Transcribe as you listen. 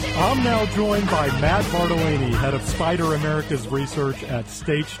I'm now joined by Matt Bartolini, head of SPDR Americas Research at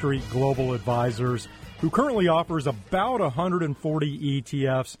State Street Global Advisors, who currently offers about 140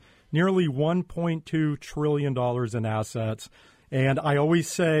 ETFs, nearly $1.2 trillion in assets. And I always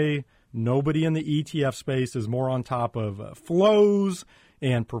say nobody in the ETF space is more on top of flows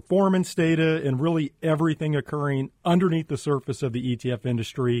and performance data and really everything occurring underneath the surface of the ETF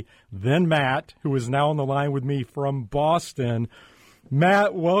industry than Matt, who is now on the line with me from Boston.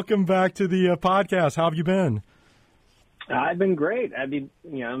 Matt, welcome back to the podcast. How have you been? I've been great. I'd be,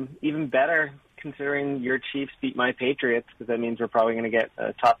 even better considering your Chiefs beat my Patriots, because that means we're probably going to get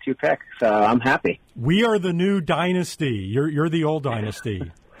a top 2 pick. So I'm happy. We are the new dynasty. You're the old dynasty.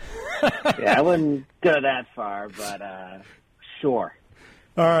 Yeah, I wouldn't go that far, but sure.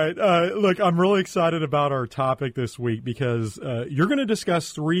 All right. Look, I'm really excited about our topic this week because you're going to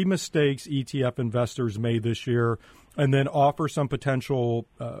discuss 3 mistakes ETF investors made this year and then offer some potential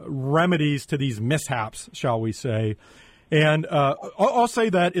remedies to these mishaps, shall we say. And I'll say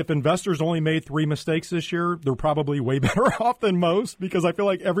that if investors only made 3 mistakes this year, they're probably way better off than most, because I feel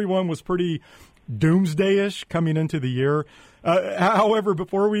like everyone was pretty doomsday-ish coming into the year. However,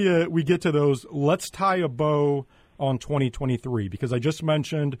 before we get to those, let's tie a bow on 2023, because I just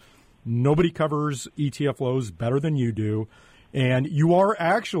mentioned nobody covers ETF flows better than you do. And you are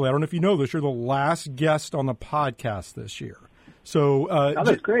actually, I don't know if you know this, you're the last guest on the podcast this year. So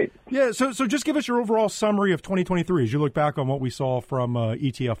that's great. Yeah, so just give us your overall summary of 2023 as you look back on what we saw from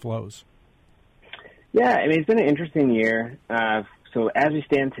ETF flows. Yeah, I mean, it's been an interesting year. So as we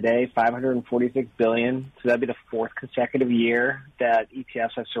stand today, $546 billion. So that'd be the 4th consecutive year that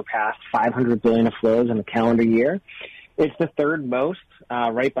ETFs have surpassed $500 billion of flows in a calendar year. It's the 3rd most,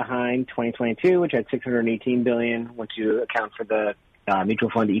 right behind 2022, which had $618 billion, once you account for the mutual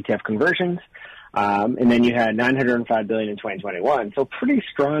fund to ETF conversions. And then you had $905 billion in 2021. So pretty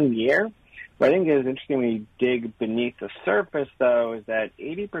strong year. What I think is interesting when you dig beneath the surface, though, is that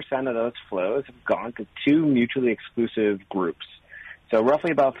 80% of those flows have gone to 2 mutually exclusive groups. So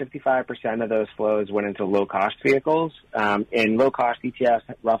roughly about 55% of those flows went into low-cost vehicles. In low-cost ETFs,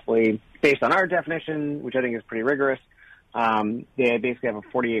 roughly, based on our definition, which I think is pretty rigorous, they basically have a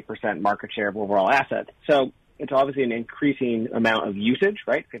 48% market share of overall assets. So it's obviously an increasing amount of usage,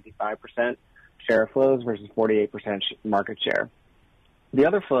 right? 55% share of flows versus 48% market share. The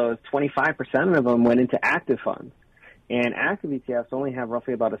other flows, 25% of them went into active funds. And active ETFs only have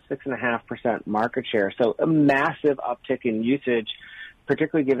roughly about a 6.5% market share. So a massive uptick in usage,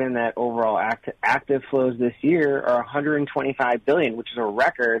 particularly given that overall active flows this year are $125 billion, which is a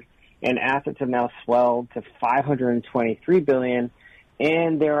record, and assets have now swelled to $523 billion.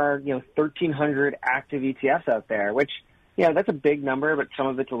 And there are, 1,300 active ETFs out there, which, that's a big number, but some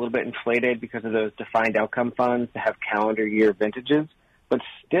of it's a little bit inflated because of those defined outcome funds that have calendar year vintages. But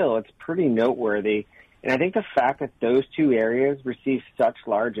still, it's pretty noteworthy. And I think the fact that those 2 areas receive such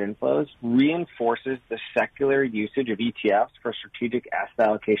large inflows reinforces the secular usage of ETFs for strategic asset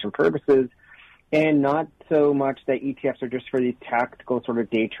allocation purposes, and not so much that ETFs are just for the tactical sort of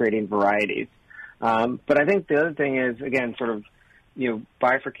day trading varieties. But I think the other thing is, again, sort of,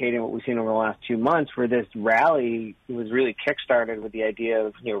 bifurcating what we've seen over the last 2 months, where this rally was really kickstarted with the idea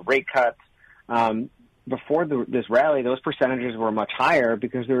of, rate cuts. Before this rally, those percentages were much higher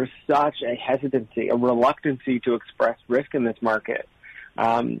because there was such a hesitancy, a reluctancy to express risk in this market,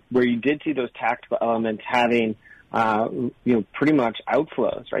 where you did see those tactical elements having, pretty much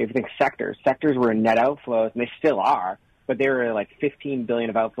outflows, right? If you think sectors were in net outflows, and they still are, but they were like $15 billion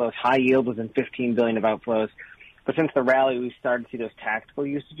of outflows. High yield was in $15 billion of outflows. But since the rally, we started to see those tactical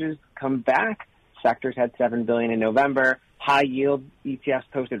usages come back. Sectors had $7 billion in November. High yield ETFs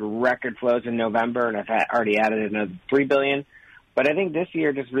posted record flows in November, and I've already added another $3 billion. But I think this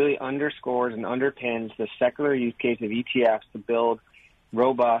year just really underscores and underpins the secular use case of ETFs to build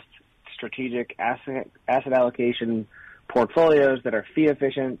robust, strategic asset allocation portfolios that are fee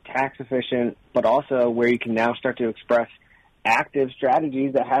efficient, tax efficient, but also where you can now start to express active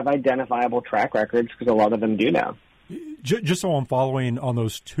strategies that have identifiable track records, because a lot of them do now. Just so I'm following on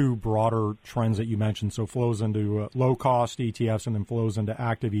those 2 broader trends that you mentioned, so flows into low-cost ETFs and then flows into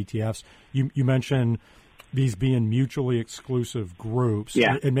active ETFs, you mentioned these being mutually exclusive groups.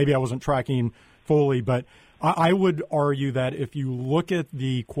 Yeah. And maybe I wasn't tracking fully, but I would argue that if you look at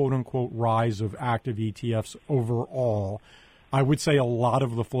the quote-unquote rise of active ETFs overall, I would say a lot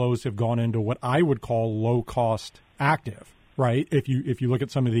of the flows have gone into what I would call low-cost active. Right. If you look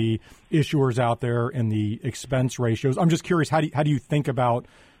at some of the issuers out there and the expense ratios, I'm just curious, how do you think about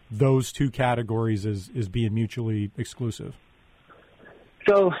those 2 categories as being mutually exclusive?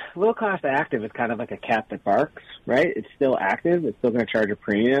 So low-cost active is kind of like a cat that barks, right? It's still active. It's still going to charge a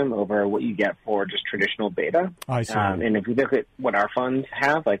premium over what you get for just traditional beta. I see. And if you look at what our funds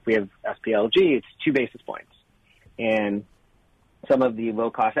have, like we have SPLG, it's 2 basis points. And some of the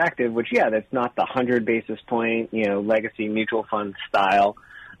low-cost active, which, that's not the 100 basis point, legacy mutual fund style.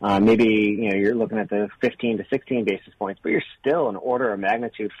 Maybe, you're looking at the 15 to 16 basis points, but you're still an order of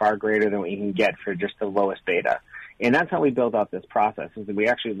magnitude far greater than what you can get for just the lowest beta. And that's how we build up this process, is that we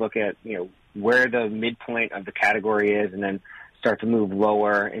actually look at, where the midpoint of the category is and then start to move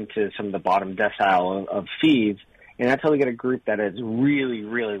lower into some of the bottom decile of fees. And that's how we get a group that is really,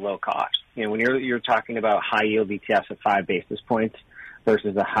 really low cost. When you're talking about high yield ETFs at 5 basis points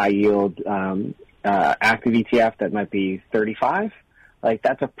versus a high yield active ETF that might be 35, like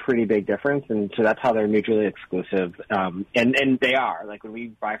that's a pretty big difference. And so that's how they're mutually exclusive. And they are. Like when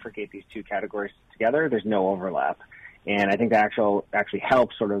we bifurcate these two categories together, there's no overlap. And I think that actually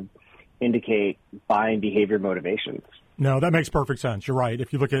helps sort of indicate buying behavior motivations. No, that makes perfect sense. You're right.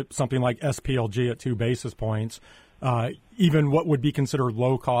 If you look at something like SPLG at 2 basis points, even what would be considered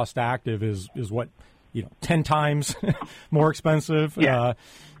low-cost active is what, 10 times more expensive,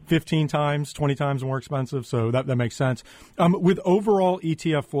 15 times, 20 times more expensive. So that makes sense. With overall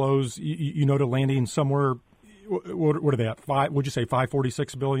ETF flows, you noted landing somewhere. What are they at? Would you say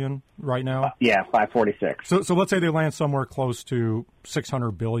 546 billion right now? 546. So let's say they land somewhere close to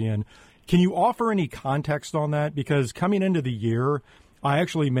 600 billion. Can you offer any context on that? Because coming into the year, I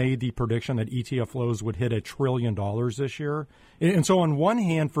actually made the prediction that ETF flows would hit $1 trillion this year. And so on one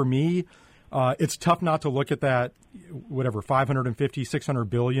hand, for me, it's tough not to look at that, 550, 600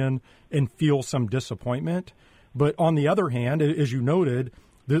 billion and feel some disappointment. But on the other hand, as you noted,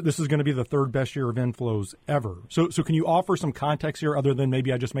 this is going to be the third best year of inflows ever. So can you offer some context here other than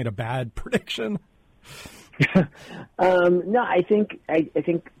maybe I just made a bad prediction? No, I think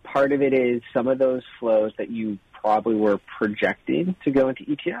part of it is some of those flows that you probably were projecting to go into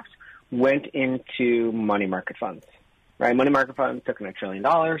ETFs went into money market funds, right? Money market funds took in $1 trillion.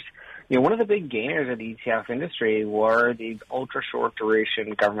 One of the big gainers of the ETF industry were the ultra short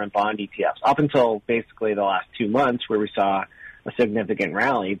duration government bond ETFs up until basically the last 2 months where we saw a significant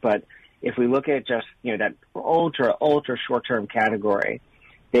rally. But if we look at just, that ultra short term category,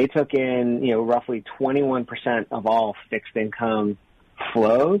 they took in, roughly 21% of all fixed income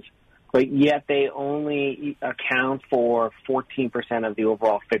flows, but yet they only account for 14% of the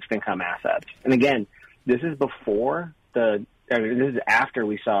overall fixed income assets. And again, this is after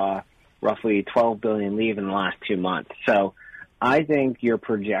we saw roughly 12 billion leave in the last 2 months. So I think your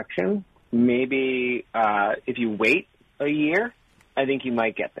projection, maybe if you wait a year, I think you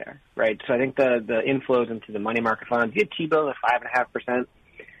might get there, right? So I think the inflows into the money market funds, you had T-bill at 5.5%.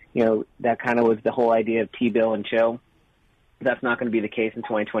 That kind of was the whole idea of T-bill and chill. That's not going to be the case in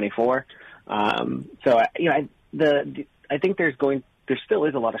 2024. I think there still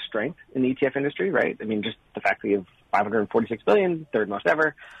is a lot of strength in the ETF industry, right? I mean, just the fact that you have 546 billion, third most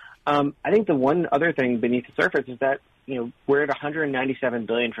ever. I think the one other thing beneath the surface is that, we're at 197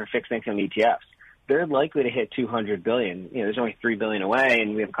 billion for fixed income ETFs. They're likely to hit 200 billion. There's only 3 billion away,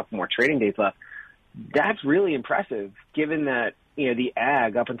 and we have a couple more trading days left. That's really impressive, given that, the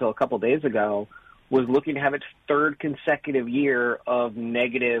ag up until a couple days ago was looking to have its third consecutive year of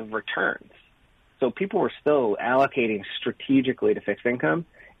negative returns. So people were still allocating strategically to fixed income,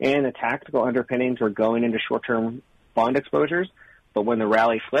 and the tactical underpinnings were going into short-term bond exposures. But when the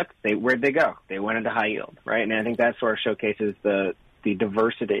rally flipped, where'd they go? They went into high yield, right? And I think that sort of showcases the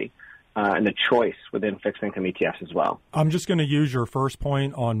diversity and the choice within fixed income ETFs as well. I'm just going to use your first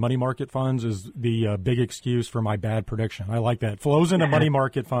point on money market funds as the big excuse for my bad prediction. I like that. Flows into money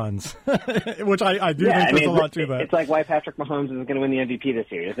market funds, which I do think there's a lot to that. It's like why Patrick Mahomes isn't going to win the MVP this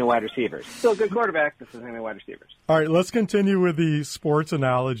year. There's no wide receivers. Still a good quarterback. This isn't any wide receivers. All right, let's continue with the sports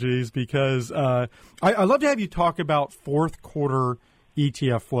analogies because I love to have you talk about fourth quarter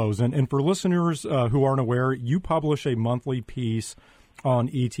ETF flows. And for listeners who aren't aware, you publish a monthly piece on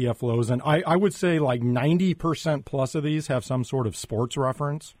ETF flows, and I would say like 90% plus of these have some sort of sports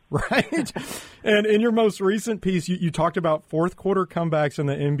reference, right? And in your most recent piece, you talked about fourth quarter comebacks in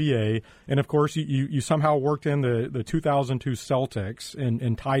the NBA, and of course you somehow worked in the 2002 Celtics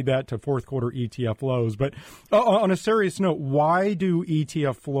and tied that to fourth quarter ETF flows. But on a serious note, why do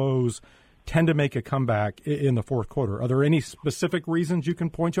ETF flows tend to make a comeback in the fourth quarter? Are there any specific reasons you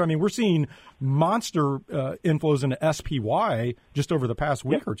can point to? I mean, we're seeing monster inflows into SPY just over the past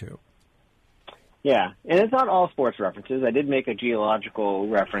week or two. Yeah, and it's not all sports references. I did make a geological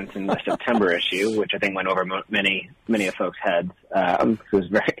reference in the September issue, which I think went over many of folks' heads. It was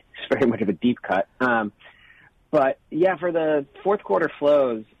very much of a deep cut. But yeah, for the fourth quarter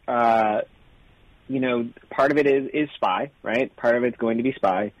flows, part of it is SPY, right? Part of it's going to be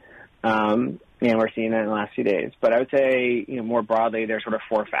SPY. And we're seeing that in the last few days. But I would say, more broadly, there's sort of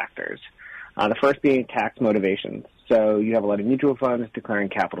four factors. The first being tax motivations. So you have a lot of mutual funds declaring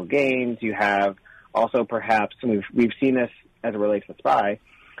capital gains. You have also perhaps, and we've seen this as it relates to SPY,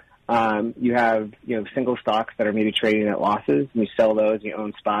 you have single stocks that are maybe trading at losses, and you sell those, you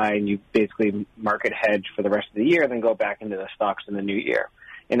own SPY, and you basically market hedge for the rest of the year, then go back into the stocks in the new year.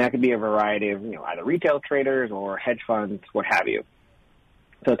 And that could be a variety of either retail traders or hedge funds, what have you.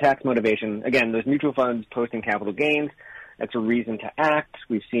 So tax motivation, again, those mutual funds posting capital gains, that's a reason to act.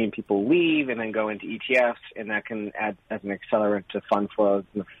 We've seen people leave and then go into ETFs, and that can add as an accelerant to fund flows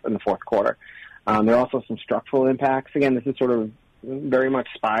in the fourth quarter. There are also some structural impacts. Again, this is sort of very much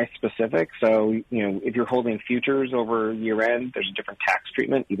SPY specific. So, if you're holding futures over year end, there's a different tax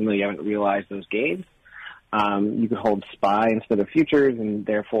treatment, even though you haven't realized those gains. You could hold SPY instead of futures, and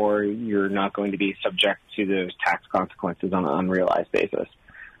therefore you're not going to be subject to those tax consequences on an unrealized basis.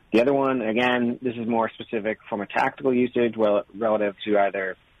 The other one, again, this is more specific from a tactical usage relative to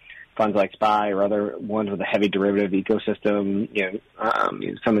either funds like SPY or other ones with a heavy derivative ecosystem,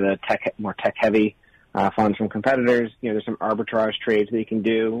 some of the more tech-heavy funds from competitors. There's some arbitrage trades that you can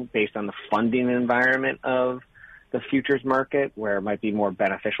do based on the funding environment of the futures market, where it might be more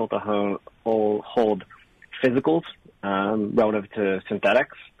beneficial to hold physicals relative to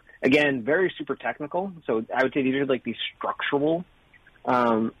synthetics. Again, very super technical. So I would say these are like these structural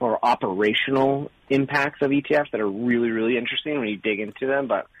or operational impacts of ETFs that are really, really interesting when you dig into them.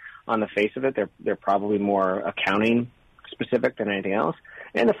 But on the face of it, they're probably more accounting specific than anything else.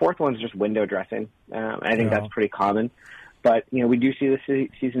 And the fourth one is just window dressing. I think that's pretty common. But, we do see the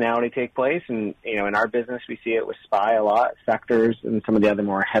seasonality take place. And, in our business, we see it with SPY a lot, sectors, and some of the other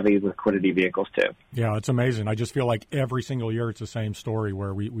more heavy liquidity vehicles, too. Yeah, it's amazing. I just feel like every single year it's the same story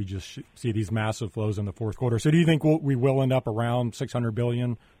where we just see these massive flows in the fourth quarter. So do you think we will end up around $600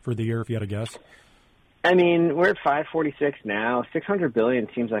 billion for the year, if you had a guess? I mean, we're at 546 now. $600 billion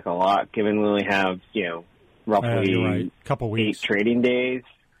seems like a lot, given we only have, roughly couple weeks, 8 trading days.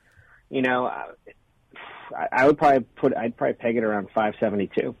 I'd probably peg it around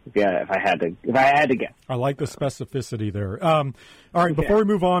 572. If I had to guess. I like the specificity there. All right, before we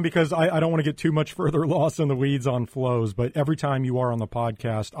move on, because I don't want to get too much further lost in the weeds on flows, but every time you are on the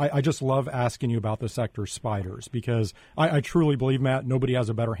podcast, I just love asking you about the sector spiders, because I truly believe, Matt, nobody has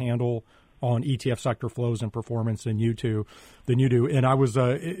a better handle on ETF sector flows and performance than you do. And I was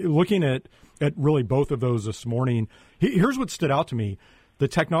looking at really both of those this morning. Here's what stood out to me. The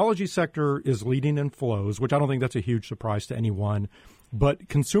technology sector is leading in flows, which I don't think that's a huge surprise to anyone, but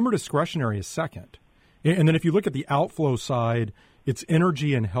consumer discretionary is second. And then if you look at the outflow side, it's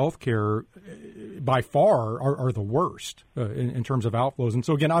energy and healthcare by far are the worst in terms of outflows. And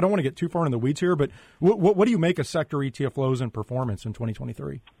so, again, I don't want to get too far in the weeds here, but what do you make of sector ETF flows and performance in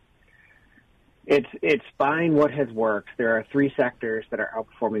 2023? It's buying what has worked. There are 3 sectors that are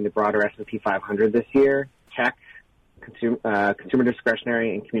outperforming the broader S&P 500 this year: tech, consumer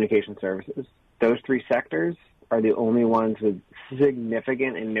discretionary, and communication services. Those 3 sectors are the only ones with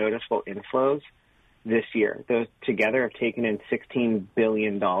significant and noticeable inflows this year. Those together have taken in $16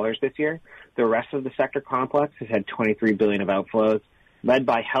 billion this year. The rest of the sector complex has had $23 billion of outflows, led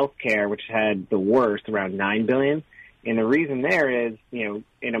by healthcare, which had the worst, around $9 billion. And the reason there is,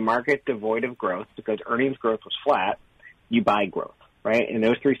 in a market devoid of growth, because earnings growth was flat, you buy growth, right? And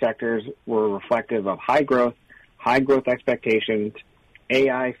those 3 sectors were reflective of high growth expectations,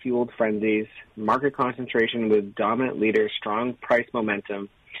 AI-fueled frenzies, market concentration with dominant leaders, strong price momentum,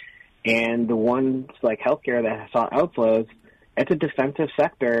 and the ones like healthcare that saw outflows, it's a defensive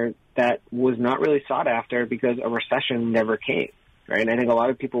sector that was not really sought after because a recession never came, right? And I think a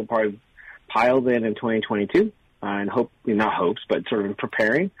lot of people probably piled in 2022 and sort of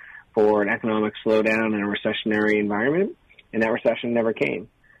preparing for an economic slowdown in a recessionary environment, and that recession never came.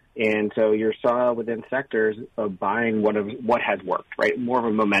 And so you saw within sectors of buying what has worked, right? More of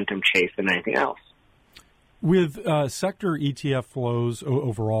a momentum chase than anything else. With sector ETF flows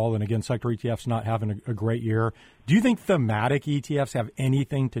overall, and again, sector ETFs not having a great year, do you think thematic ETFs have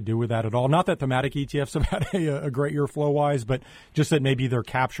anything to do with that at all? Not that thematic ETFs have had a great year flow-wise, but just that maybe they're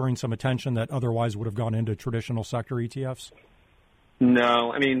capturing some attention that otherwise would have gone into traditional sector ETFs?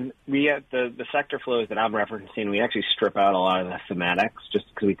 No, I mean, we have the sector flows that I'm referencing, we actually strip out a lot of the thematics just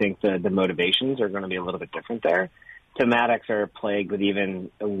because we think the motivations are going to be a little bit different there. Thematics are plagued with even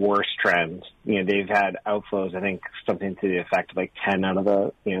worse trends. They've had outflows, I think, something to the effect of like 10 out of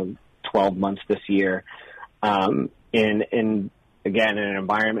the 12 months this year. And again, in an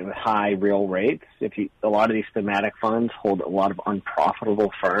environment with high real rates, a lot of these thematic funds hold a lot of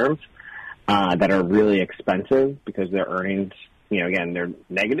unprofitable firms that are really expensive because their earnings, again, they're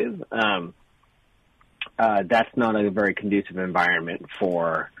negative. That's not a very conducive environment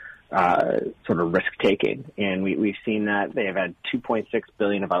for sort of risk taking, and we've seen that they have had $2.6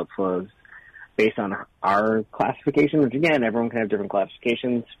 billion of outflows based on our classification, which again, everyone can have different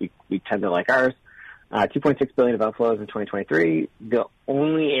classifications. We tend to like ours. 2.6 billion of outflows in 2023. The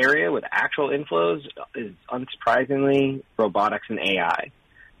only area with actual inflows is, unsurprisingly, robotics and AI.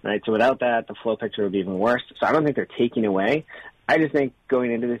 Right? So without that, the flow picture would be even worse. So I don't think they're taking away. I just think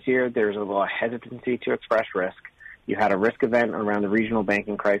going into this year, there's a little hesitancy to express risk. You had a risk event around the regional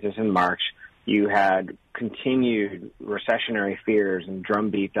banking crisis in March. You had continued recessionary fears and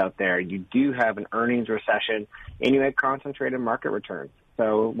drumbeats out there. You do have an earnings recession, and you had concentrated market returns.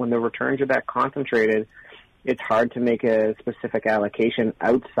 So when the returns are that concentrated, it's hard to make a specific allocation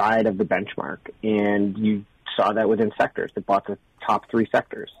outside of the benchmark. And you saw that within sectors that bought the top 3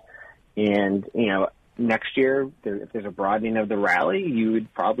 sectors. And, next year, if there's a broadening of the rally, you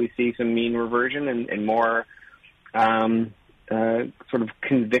would probably see some mean reversion and more sort of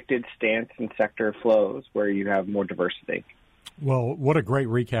convicted stance in sector flows where you have more diversity. Well, what a great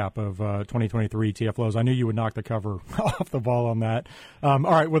recap of 2023 ETF flows. I knew you would knock the cover off the ball on that. All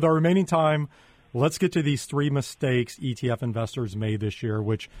right, with our remaining time, let's get to these 3 mistakes ETF investors made this year,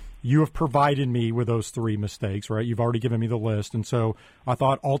 which you have provided me with those 3 mistakes, right? You've already given me the list. And so I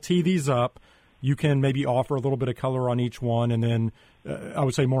thought I'll tee these up. You can maybe offer a little bit of color on each one, and then I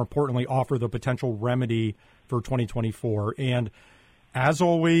would say more importantly, offer the potential remedy for 2024. And as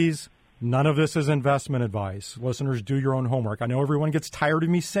always, none of this is investment advice. Listeners, do your own homework. I know everyone gets tired of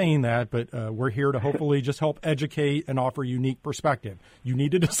me saying that, but we're here to hopefully just help educate and offer unique perspective. You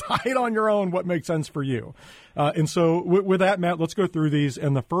need to decide on your own what makes sense for you. And so with that, Matt, let's go through these.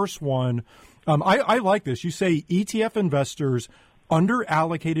 And the first one, I like this. You say ETF investors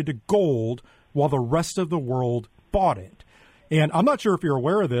underallocated to gold while the rest of the world bought it. And I'm not sure if you're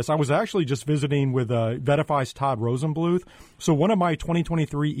aware of this. I was actually just visiting with VettaFi's Todd Rosenbluth. So one of my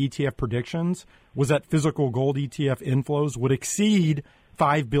 2023 ETF predictions was that physical gold ETF inflows would exceed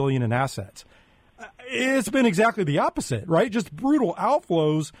 $5 billion in assets. It's been exactly the opposite, right? Just brutal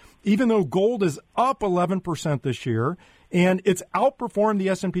outflows, even though gold is up 11% this year. And it's outperformed the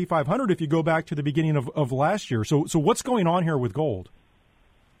S&P 500 if you go back to the beginning of last year. So what's going on here with gold?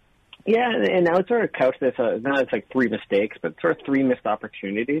 Yeah, and I would sort of couch this, not as like 3 mistakes, but sort of 3 missed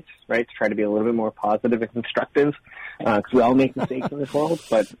opportunities, right, to try to be a little bit more positive and constructive, because we all make mistakes in this world,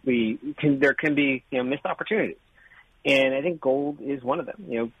 but there can be, missed opportunities. And I think gold is one of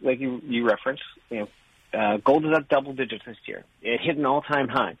them. Like you referenced, gold is up double digits this year. It hit an all-time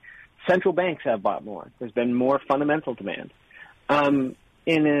high. Central banks have bought more. There's been more fundamental demand.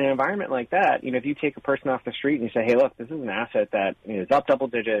 In an environment like that, if you take a person off the street and you say, hey, look, this is an asset that is up double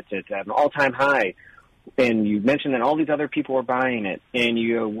digits, it's at an all-time high, and you mentioned that all these other people were buying it, and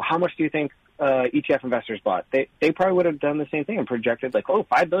you go, how much do you think ETF investors bought? They probably would have done the same thing and projected like,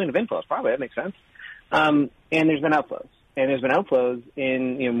 $5 billion of inflows. Probably, that makes sense. And there's been outflows. And there's been outflows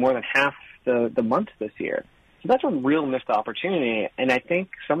in more than half the months this year. So that's a real missed opportunity. And I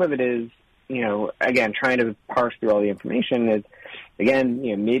think some of it is, again, trying to parse through all the information is, again,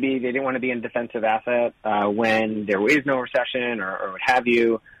 maybe they didn't want to be in a defensive asset when there is no recession or what have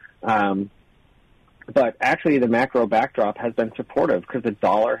you. But actually, the macro backdrop has been supportive because the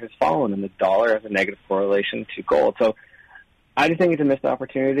dollar has fallen, and the dollar has a negative correlation to gold. So I just think it's a missed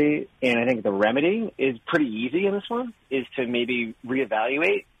opportunity, and I think the remedy is pretty easy in this one, is to maybe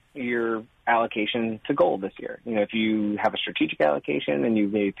reevaluate your allocation to gold this year. If you have a strategic allocation and you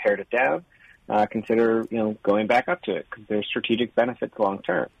maybe pared it down, consider, going back up to it because there's strategic benefits long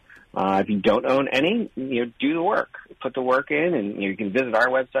term. If you don't own any, do the work, put the work in, and you can visit our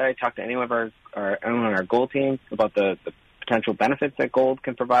website, talk to anyone on our gold team about the potential benefits that gold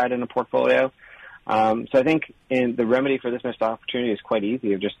can provide in a portfolio. So I think the remedy for this missed opportunity is quite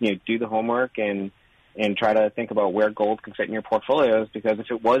easy. Just do the homework and try to think about where gold can fit in your portfolios, because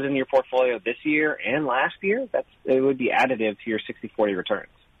if it was in your portfolio this year and last year, it would be additive to your 60-40 returns.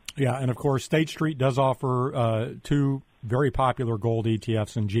 Yeah, and of course, State Street does offer 2 very popular gold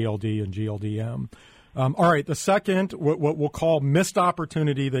ETFs in GLD and GLDM. All right, the second, what we'll call missed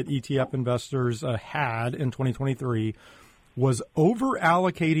opportunity that ETF investors had in 2023 was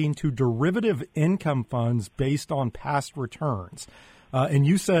over-allocating to derivative income funds based on past returns. And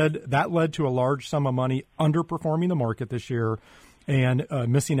you said that led to a large sum of money underperforming the market this year and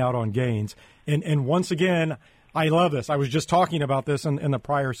missing out on gains. And once again, I love this. I was just talking about this in the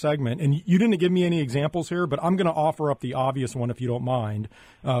prior segment, and you didn't give me any examples here, but I'm going to offer up the obvious one, if you don't mind,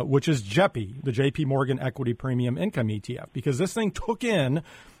 which is JEPI, the JP Morgan Equity Premium Income ETF, because this thing took in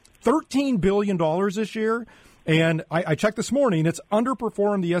 $13 billion this year. And I checked this morning, it's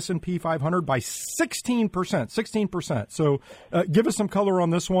underperformed the S&P 500 by 16%. So give us some color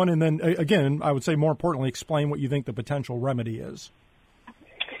on this one. And then, again, I would say more importantly, explain what you think the potential remedy is.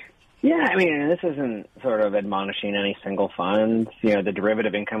 Yeah, I mean, this isn't sort of admonishing any single fund. The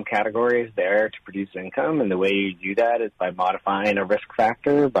derivative income category is there to produce income, and the way you do that is by modifying a risk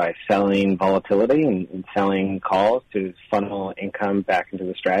factor, by selling volatility and selling calls to funnel income back into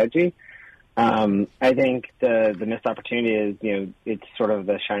the strategy. I think the missed opportunity is, it's sort of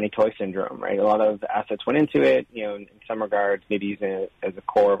the shiny toy syndrome, right? A lot of assets went into it, in some regards, maybe using it as a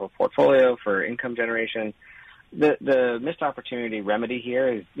core of a portfolio for income generation. The missed opportunity remedy here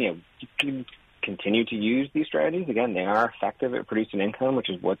is, you can continue to use these strategies. Again, they are effective at producing income, which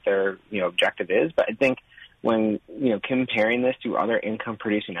is what their, objective is. But I think when, comparing this to other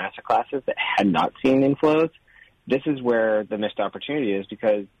income-producing asset classes that had not seen inflows, this is where the missed opportunity is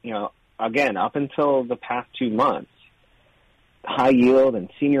because, again, up until the past 2 months, high yield and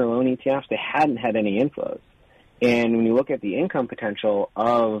senior loan ETFs, they hadn't had any inflows. And when you look at the income potential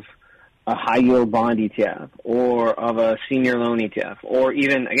of a high yield bond ETF or of a senior loan ETF, or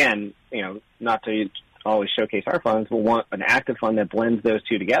even, again, not to always showcase our funds, but want an active fund that blends those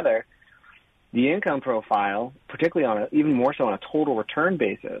two together, the income profile, particularly even more so on a total return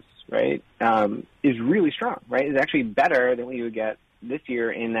basis, right, is really strong, right? It's actually better than what you would get this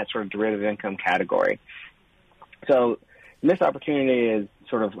year in that sort of derivative income category. So this opportunity is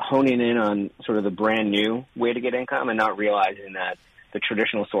sort of honing in on sort of the brand new way to get income and not realizing that the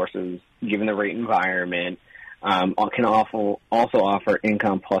traditional sources, given the rate environment, can also offer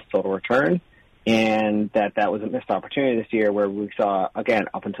income plus total return, and that was a missed opportunity this year where we saw, again,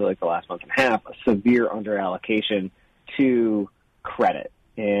 up until like the last month and a half, a severe underallocation to credit.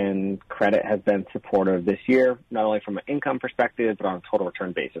 And credit has been supportive this year, not only from an income perspective, but on a total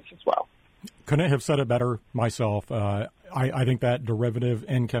return basis as well. Couldn't have said it better myself. I think that derivative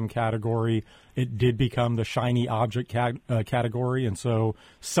income category, it did become the shiny object category. And so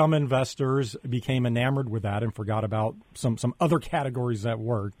some investors became enamored with that and forgot about some other categories that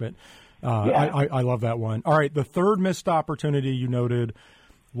worked. But I love that one. All right, the third missed opportunity you noted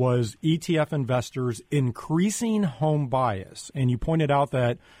was ETF investors increasing home bias. And you pointed out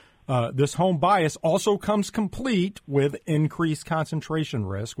that this home bias also comes complete with increased concentration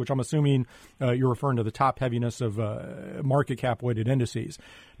risk, which I'm assuming you're referring to the top heaviness of market cap weighted indices.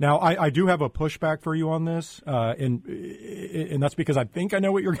 Now, I do have a pushback for you on this, and that's because I think I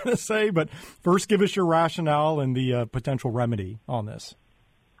know what you're going to say. But first, give us your rationale and the potential remedy on this.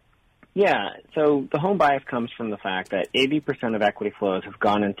 Yeah, so the home bias comes from the fact that 80% of equity flows have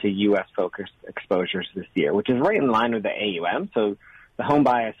gone into U.S.-focused exposures this year, which is right in line with the AUM. So the home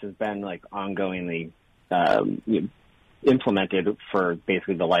bias has been like ongoingly implemented for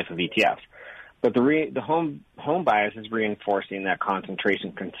basically the life of ETFs. But the home bias is reinforcing that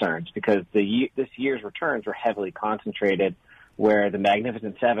concentration concerns because this year's returns were heavily concentrated, where the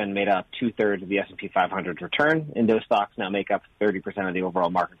Magnificent Seven made up 2/3 of the S&P 500's return, and those stocks now make up 30% of the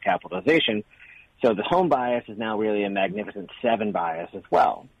overall market capitalization. So the home bias is now really a Magnificent Seven bias as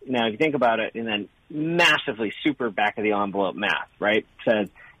well. Now, if you think about it in then massively super back-of-the-envelope math, right, says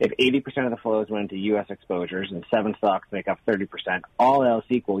if 80% of the flows went into U.S. exposures and 7 stocks make up 30%, all else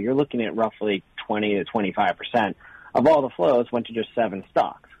equal, you're looking at roughly 20 to 25% of all the flows went to just 7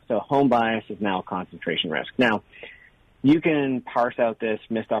 stocks. So home bias is now concentration risk. Now, you can parse out this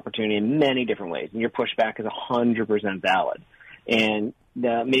missed opportunity in many different ways, and your pushback is 100% valid. And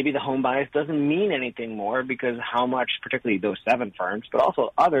maybe the home bias doesn't mean anything more because how much, particularly those 7 firms, but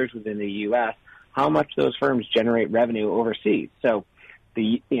also others within the U.S., how much those firms generate revenue overseas. So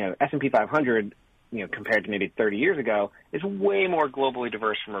the S&P 500, compared to maybe 30 years ago, is way more globally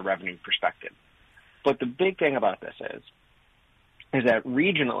diverse from a revenue perspective. But the big thing about this is that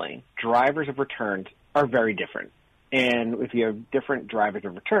regionally, drivers of returns are very different. And if you have different drivers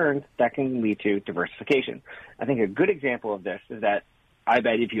of returns, that can lead to diversification. I think a good example of this is that I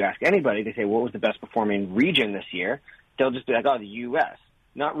bet if you ask anybody, they say, what was the best performing region this year? They'll just be like, oh, the U.S.,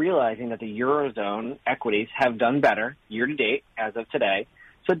 not realizing that the Eurozone equities have done better year to date as of today.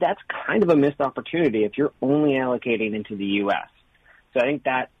 So that's kind of a missed opportunity if you're only allocating into the U.S. So I think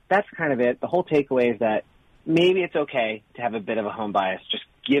that's kind of it. The whole takeaway is that maybe it's okay to have a bit of a home bias, just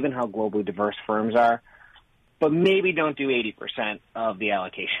given how globally diverse firms are. But maybe don't do 80% of the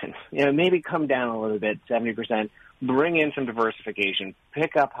allocation. Maybe come down a little bit, 70%, bring in some diversification,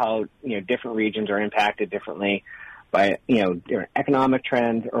 pick up how, different regions are impacted differently by, different economic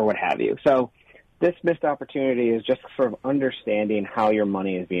trends or what have you. So this missed opportunity is just sort of understanding how your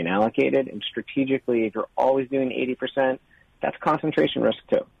money is being allocated. And strategically, if you're always doing 80%, that's concentration risk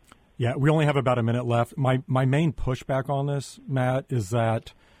too. Yeah, we only have about a minute left. My main pushback on this, Matt, is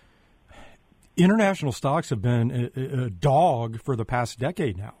that international stocks have been a dog for the past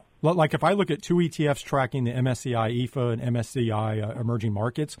decade now. Like if I look at two ETFs tracking the MSCI EFA and MSCI emerging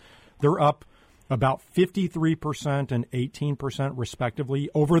markets, they're up about 53% and 18% respectively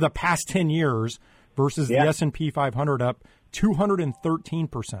over the past 10 years versus the S&P 500 up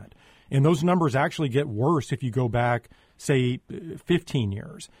 213%. And those numbers actually get worse if you go back, say, 15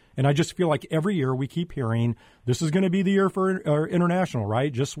 years. And I just feel like every year we keep hearing this is going to be the year for international,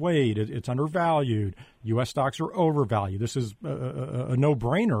 right? Just wait. It's undervalued. U.S. stocks are overvalued. This is a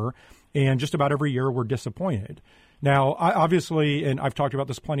no-brainer. And just about every year we're disappointed. Now, obviously, and I've talked about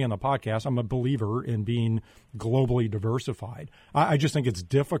this plenty on the podcast, I'm a believer in being globally diversified. I just think it's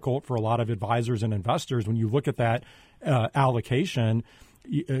difficult for a lot of advisors and investors when you look at that allocation.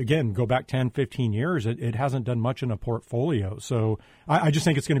 Again, go back 10, 15 years, it hasn't done much in a portfolio. So I just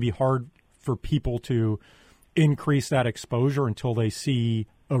think it's going to be hard for people to increase that exposure until they see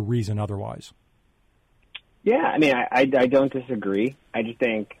a reason otherwise. Yeah, I mean, I don't disagree. I just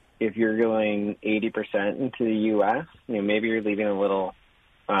think if you're going 80% into the U.S., maybe you're leaving a little,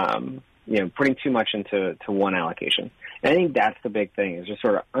 putting too much into one allocation. And I think that's the big thing is just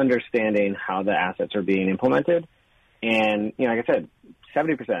sort of understanding how the assets are being implemented. And, like I said,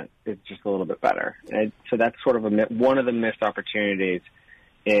 70% is just a little bit better. And so that's sort of one of the missed opportunities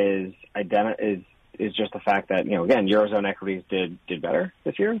is just the fact that, again, Eurozone equities did better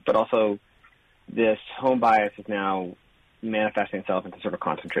this year, but also this home bias is now manifesting itself into sort of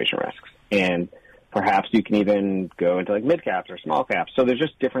concentration risks. And perhaps you can even go into like mid caps or small caps. So there's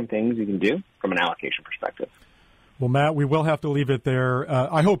just different things you can do from an allocation perspective. Well, Matt, we will have to leave it there.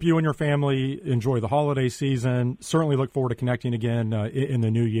 I hope you and your family enjoy the holiday season. Certainly look forward to connecting again in the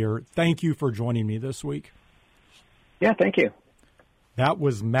new year. Thank you for joining me this week. Yeah, thank you. That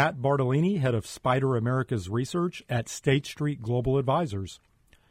was Matt Bartolini, head of SPDR Americas Research at State Street Global Advisors.